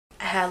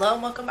Hello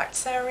and welcome back to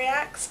Sarah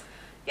Reacts.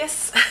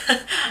 Yes,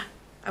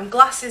 I'm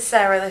glasses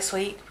Sarah this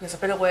week because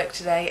I've been at work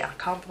today and I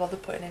can't be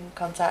bothered putting in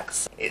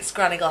contacts. It's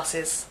granny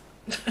glasses.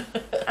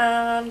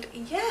 And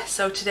yeah,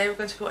 so today we're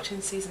going to be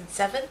watching season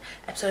 7,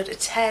 episode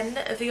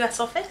 10 of The US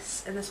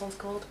Office, and this one's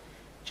called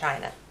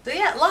China. So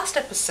yeah, last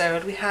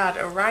episode we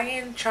had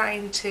Ryan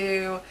trying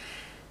to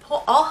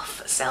put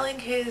off selling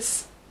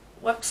his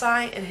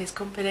website and his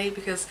company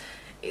because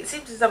it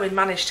seems as though he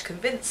managed to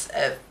convince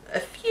a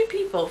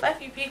fair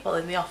few people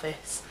in the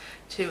office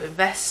to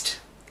invest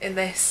in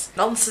this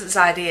nonsense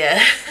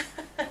idea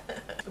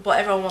but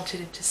everyone wanted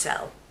him to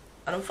sell.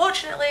 And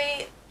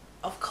unfortunately,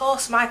 of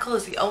course, Michael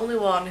is the only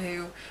one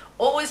who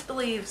always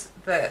believes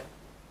that,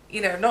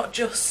 you know, not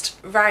just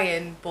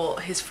Ryan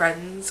but his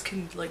friends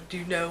can like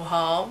do no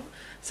harm.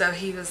 So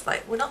he was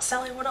like, we're not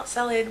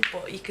selling,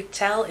 but you could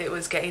tell it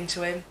was getting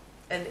to him,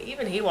 and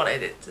even he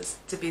wanted it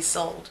to be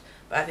sold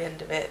by the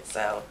end of it.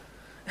 So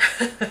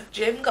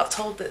Jim got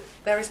told that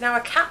there is now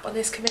a cap on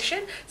his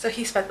commission, so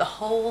he spent the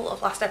whole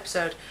of last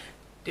episode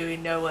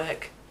doing no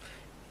work,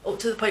 up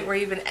to the point where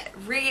he even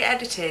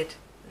re-edited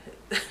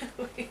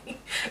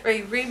where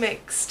he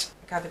remixed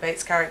Kathy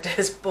Bates'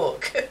 character's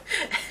book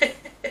and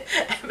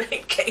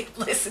made Gabe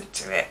listen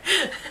to it.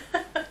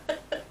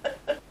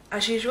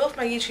 As usual,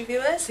 for my YouTube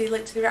viewers, the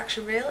link to the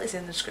reaction reel is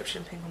in the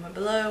description, pinned comment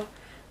below,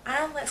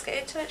 and let's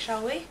get into it,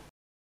 shall we?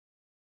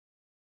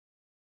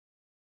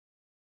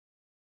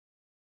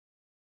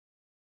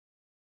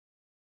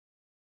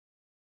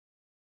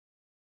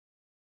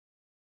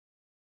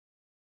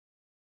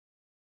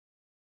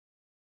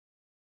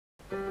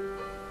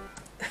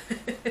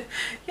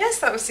 Yes,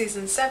 that was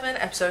season 7,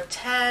 episode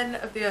 10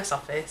 of The US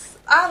Office.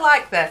 I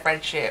like their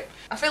friendship.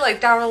 I feel like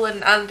Daryl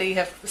and Andy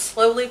have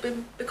slowly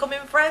been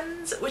becoming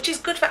friends, which is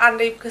good for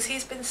Andy because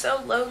he's been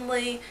so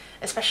lonely,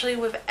 especially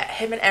with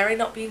him and Erin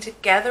not being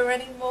together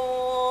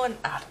anymore. And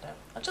I don't know,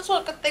 I just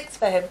want good things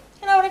for him,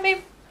 you know what I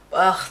mean?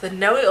 Well, the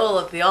know-it-all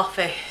of The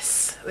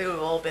Office, I think we've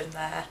all been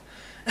there.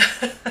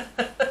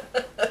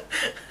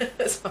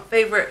 It's my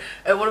favourite,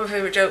 one of my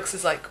favourite jokes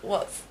is like,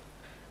 where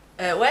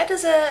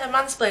does a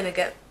mansplainer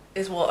get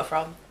his water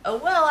from? Oh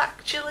well,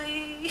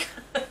 actually.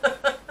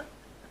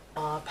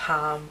 Aw,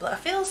 Pam, but I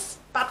feel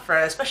bad for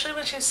her, especially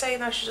when she was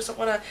saying how she doesn't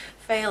want to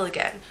fail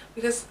again,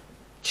 because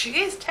she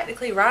is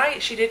technically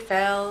right. She did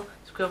fail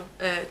to become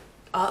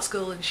art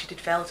school, and she did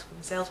fail to become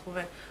a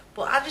saleswoman,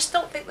 but I just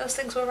don't think those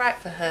things were right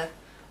for her.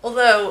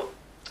 Although,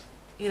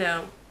 you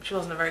know, she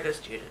wasn't a very good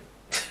student.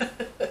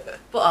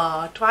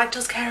 But Dwight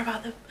does care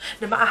about them.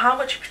 No matter how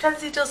much he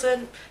pretends he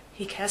doesn't,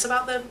 he cares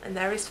about them and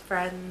they're his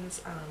friends,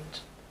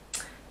 and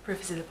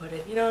proof is in the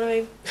pudding, you know what I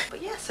mean?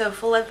 But yeah, so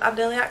full length and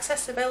early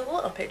access available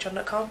on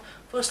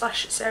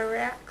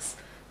patreon.com/SarahReacts,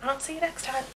 and I'll see you next time.